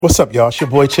What's up, y'all? It's your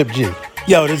boy Chip G.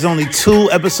 Yo, there's only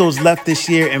 2 episodes left this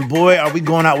year, and boy, are we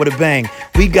going out with a bang.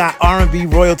 We got R&B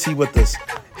royalty with us.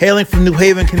 Hailing from New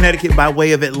Haven, Connecticut by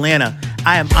way of Atlanta,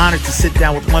 I am honored to sit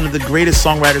down with one of the greatest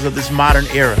songwriters of this modern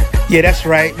era. Yeah, that's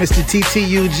right, Mr.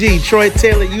 TTUG, Troy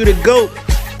Taylor, you the GOAT.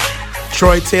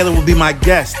 Troy Taylor will be my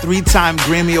guest. 3-time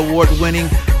Grammy Award-winning,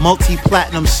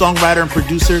 multi-platinum songwriter and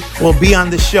producer will be on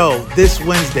the show this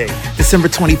Wednesday, December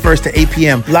 21st at 8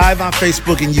 p.m. live on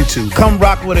Facebook and YouTube. Come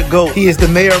rock with a GOAT. He is the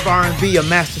Mayor of R&B, a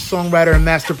master songwriter and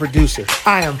master producer.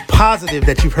 I am positive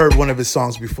that you've heard one of his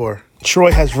songs before.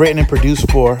 Troy has written and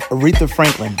produced for Aretha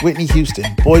Franklin, Whitney Houston,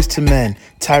 Boyz II Men,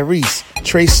 Tyrese,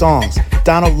 Trey Songz,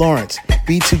 Donald Lawrence,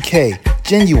 B2K,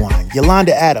 Genuine,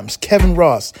 Yolanda Adams, Kevin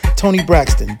Ross, Tony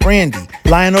Braxton, Brandy,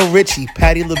 Lionel Richie,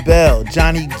 Patti LaBelle,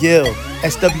 Johnny Gill,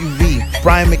 SWV,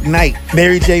 Brian McKnight,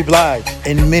 Mary J. Blige,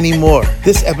 and many more.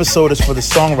 This episode is for the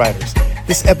songwriters.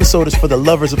 This episode is for the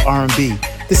lovers of R&B.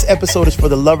 This episode is for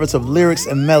the lovers of lyrics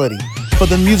and melody. For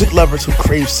the music lovers who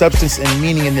crave substance and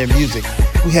meaning in their music.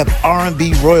 We have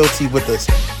R&B royalty with us.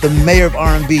 The Mayor of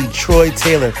R&B, Troy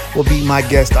Taylor, will be my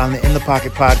guest on the In the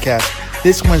Pocket podcast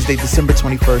this Wednesday, December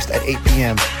 21st at 8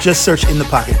 p.m. Just search In the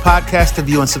Pocket podcast to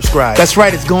view and subscribe. That's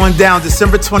right, it's going down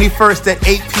December 21st at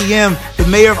 8 p.m. The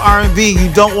Mayor of R&B,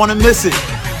 you don't want to miss it.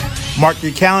 Mark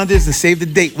your calendars and save the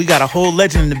date. We got a whole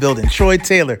legend in the building, Troy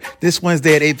Taylor, this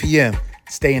Wednesday at 8 p.m.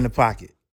 Stay in the pocket.